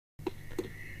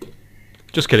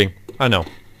Just kidding. I know.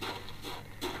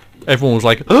 Everyone was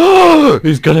like, oh,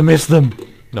 he's gonna miss them.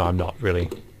 No, I'm not, really.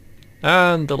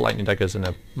 And the lightning daggers and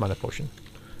a mana potion.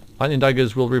 Lightning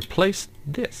daggers will replace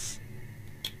this.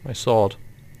 My sword.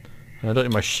 And I don't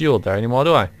need my shield there anymore,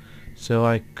 do I? So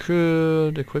I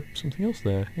could equip something else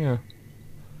there, yeah.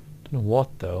 Don't know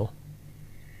what, though.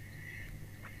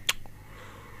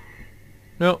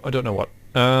 No, I don't know what.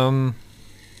 How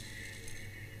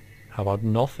about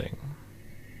nothing?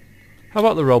 How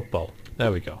about the rope bow?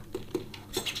 There we go.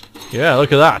 Yeah,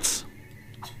 look at that.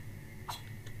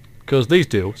 Because these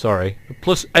do, sorry.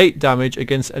 Plus 8 damage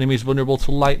against enemies vulnerable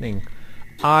to lightning.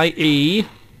 I.e.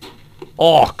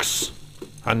 orcs.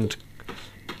 And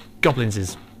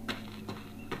goblins.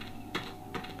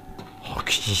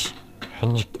 Orcs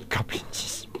and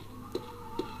goblins.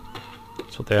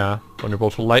 That's what they are. Vulnerable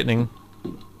to lightning.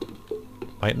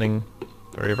 Lightning.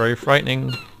 Very, very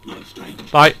frightening.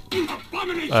 Bye.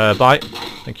 Bye.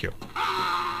 Thank you.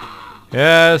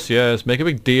 Yes, yes. Make a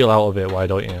big deal out of it, why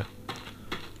don't you?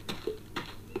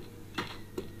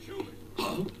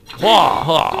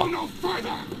 Whoa,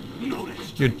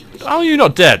 how are you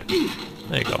not dead?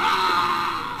 There you go.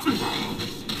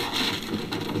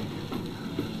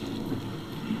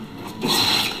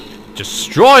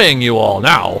 Destroying you all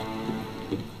now.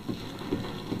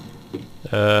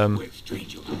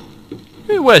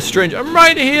 Where's Strange? I'm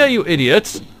right here, you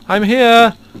idiots. I'm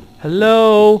here.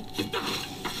 Hello.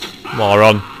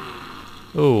 Moron.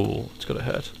 Oh, it's gonna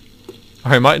hurt.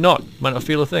 Or he might not. Might not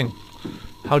feel a thing.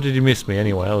 How did he miss me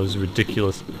anyway? That was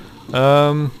ridiculous.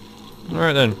 Alright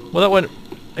then. Well, that went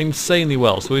insanely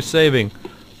well. So we're saving.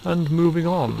 And moving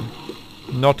on.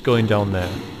 Not going down there.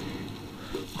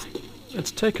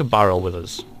 Let's take a barrel with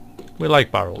us. We like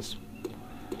barrels.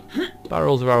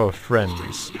 Barrels are our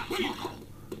friends.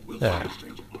 There.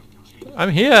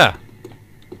 I'm here!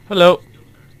 Hello.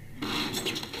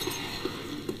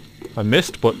 I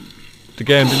missed, but the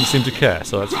game didn't seem to care,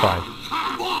 so that's fine.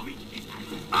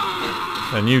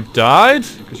 And you died?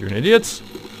 Because you're an idiot.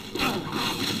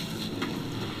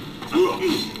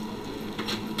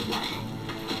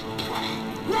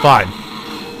 Fine.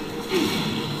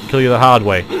 Kill you the hard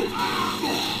way.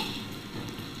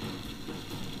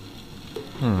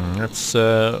 Let's,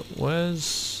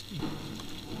 where's...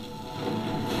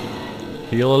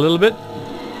 Heal a little bit.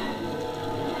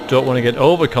 Don't want to get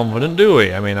overconfident, do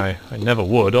we? I mean, I never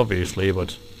would, obviously,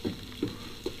 but...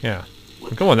 Yeah.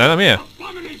 Come on then, I'm here.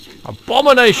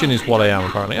 Abomination is what I am,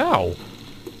 apparently. Ow!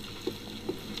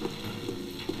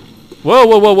 Whoa,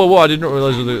 whoa, whoa, whoa, whoa, I didn't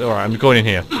realise... Alright, I'm going in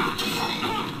here.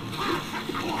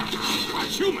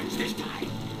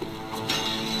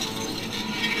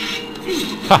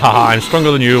 Haha, I'm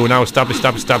stronger than you. Now stab,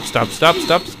 stab, stab, stab, stab,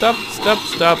 stab, stab, stab,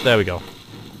 stab. There we go.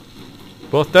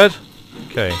 Both dead?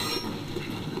 Okay.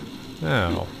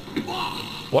 Now.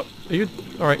 What? Are you...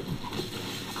 Alright.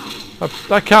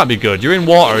 That can't be good. You're in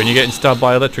water and you're getting stabbed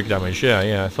by electric damage. Yeah,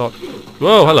 yeah, I thought...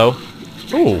 Whoa, hello.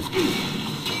 Ooh.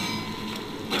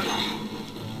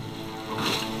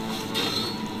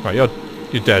 Right,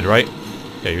 you're dead, right?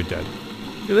 Yeah, you're dead.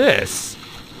 Look at this.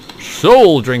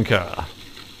 Soul Drinker.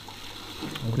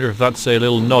 I wonder if that's a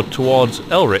little nod towards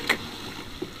Elric.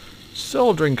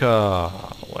 Soul Drinker.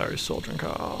 Where is Soul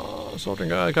Drinker? Soul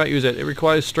Drinker, I can't use it. It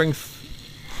requires strength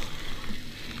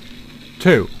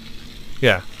 2.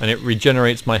 Yeah, and it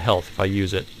regenerates my health if I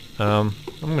use it. I'm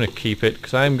gonna keep it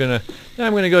because I'm gonna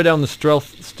go down the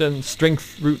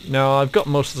strength route now. I've got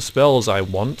most of the spells I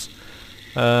want.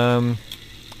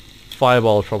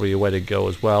 Fireball is probably a way to go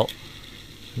as well.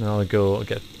 And I'll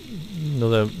get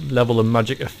another level of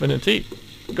magic affinity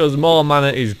because more mana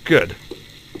is good.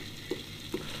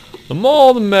 The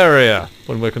more the merrier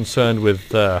when we're concerned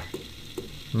with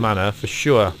mana, for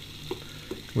sure.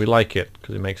 We like it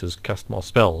because it makes us cast more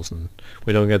spells and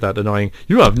we don't get that annoying,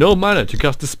 you have no mana to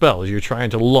cast a spell as you're trying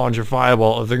to launch a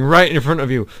fireball thing right in front of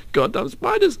you. Goddamn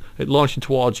spiders! It launching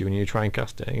towards you and you try and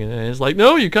cast it and it's like,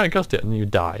 no, you can't cast it, and you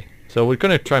die. So we're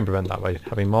going to try and prevent that by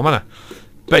having more mana.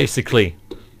 Basically,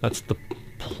 that's the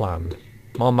plan.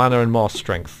 More mana and more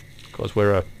strength because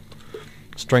we're a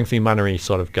strengthy mana-y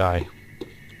sort of guy.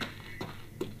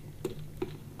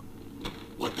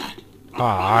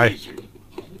 Hi.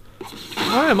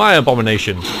 Why am I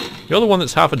Abomination? You're the one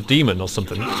that's half a demon or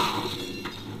something.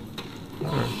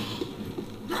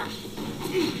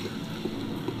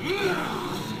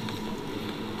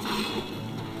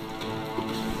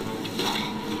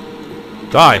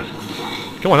 Die!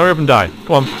 Come on, hurry up and die.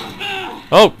 Come on.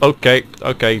 Oh, okay,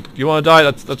 okay. You want to die?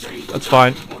 That's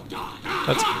fine.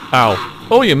 That's... Ow.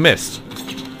 Oh, you missed.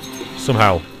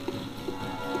 Somehow.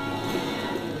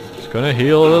 gonna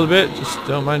heal a little bit. Just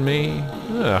don't mind me.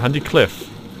 Ah, handy cliff.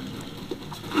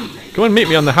 Come and meet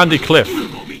me on the handy cliff.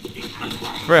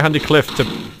 Very handy cliff to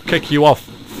kick you off.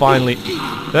 Finally.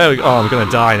 There we go. Oh, I'm gonna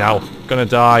die now. Gonna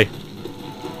die.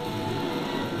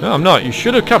 No, I'm not. You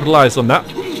should have capitalized on that.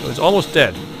 I was almost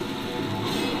dead.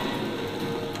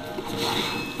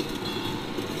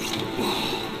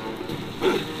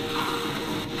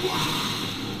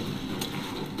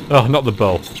 Oh, not the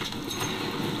bow.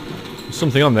 There's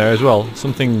something on there as well.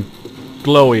 Something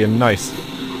glowy and nice.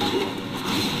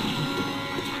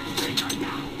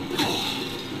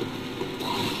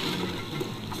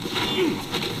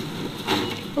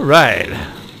 Alright.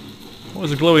 What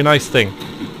was the glowy nice thing?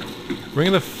 Ring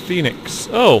of the Phoenix.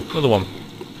 Oh, another one.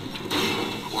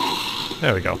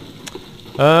 There we go.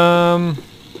 Well,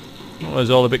 it was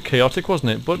all a bit chaotic,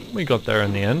 wasn't it? But we got there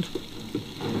in the end.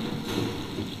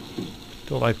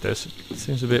 Don't like this. It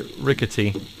seems a bit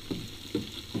rickety.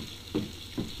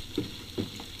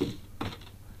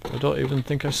 I don't even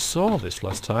think I saw this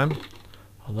last time.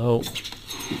 Although...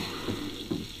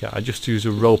 yeah, I just used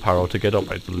a rope arrow to get up,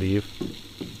 I believe.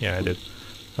 Yeah, I did.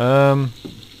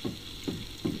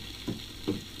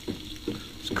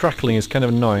 This crackling is kind of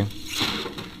annoying.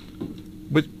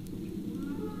 But...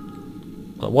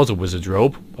 well, it was a wizard's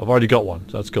robe. I've already got one,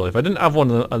 so that's cool. If I didn't have one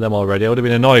of them already, I would have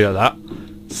been annoyed at that.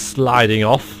 Sliding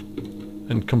off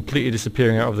and completely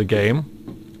disappearing out of the game.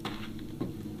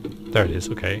 There it is,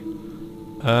 okay.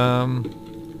 So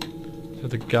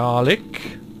the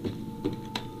garlic.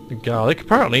 The garlic.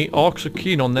 Apparently, orcs are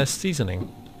keen on their seasoning.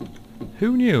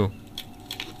 Who knew?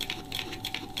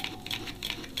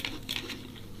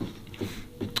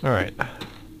 Alright.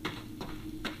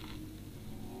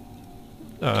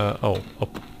 Oh,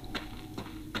 up.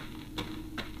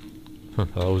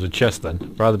 That was a chest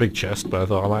then. Rather big chest, but I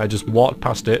thought I might have just walked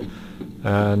past it.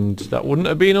 And that wouldn't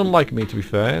have been unlike me, to be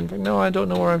fair. In fact, no, I don't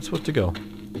know where I'm supposed to go.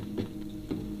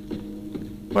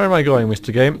 Where am I going,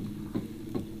 Mr. Game?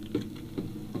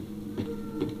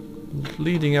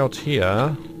 Leading out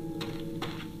here.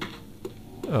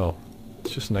 Oh,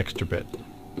 it's just an extra bit.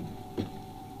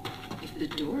 If the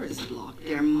door is locked,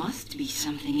 there must be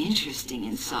something interesting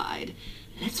inside.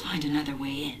 Let's find another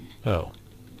way in. Oh.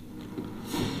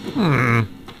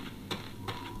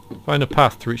 Find a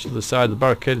path to reach the other side of the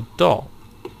barricaded door.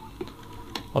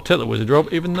 I'll take the wizard robe,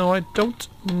 even though I don't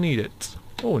need it.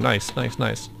 Oh, nice, nice,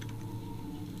 nice.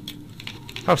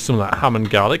 Have some of that ham and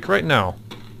garlic right now.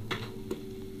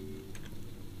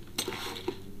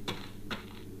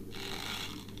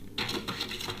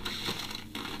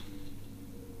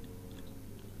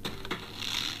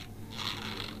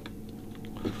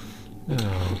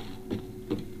 Oh.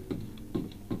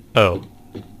 Oh.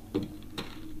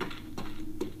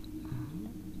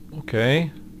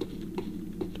 Okay.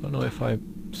 Don't know if I...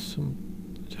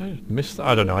 did I miss that?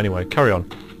 I don't know. Anyway, carry on.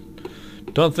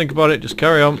 Don't think about it. Just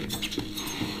carry on.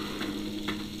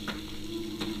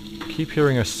 Keep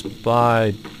hearing a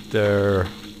spider.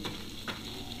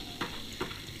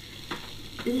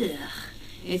 Ugh.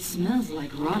 It smells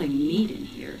like rotting meat in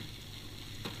here.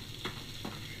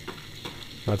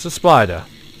 That's a spider.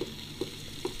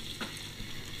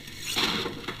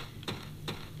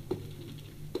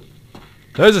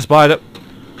 There's a spider.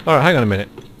 Alright, hang on a minute.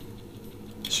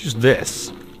 Let's use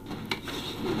this.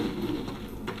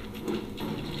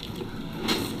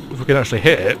 If we can actually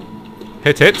hit it.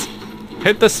 Hit it.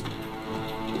 Hit this.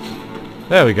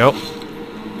 There we go.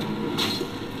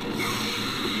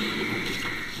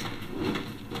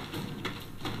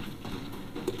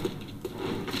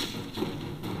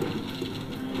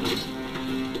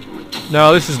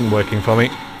 No, this isn't working for me.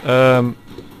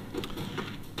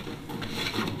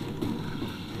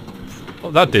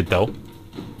 Oh, that did though.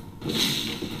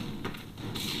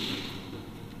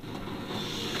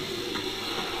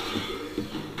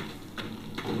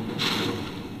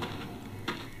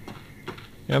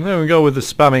 Yeah, I'm going to go with the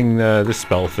spamming this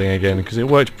spell thing again, because it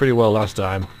worked pretty well last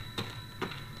time.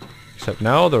 Except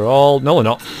now they're all... no, they're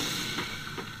not.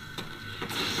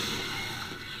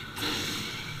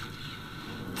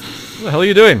 What the hell are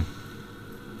you doing?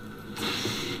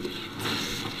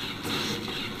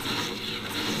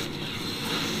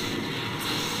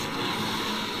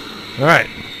 Alright.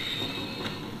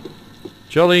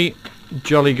 Jolly,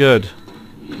 jolly good.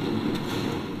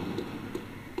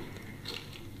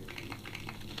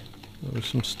 There's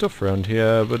some stuff around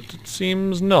here, but it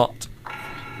seems not.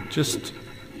 Just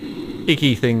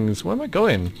icky things. Where am I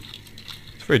going?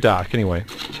 It's very dark anyway.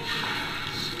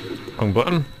 Wrong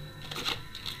button.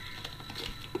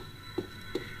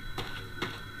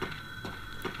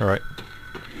 Alright.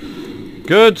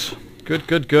 Good. Good,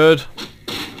 good, good.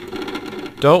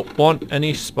 don't want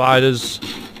any spiders. I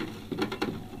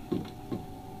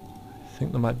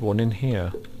think there might be one in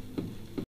here.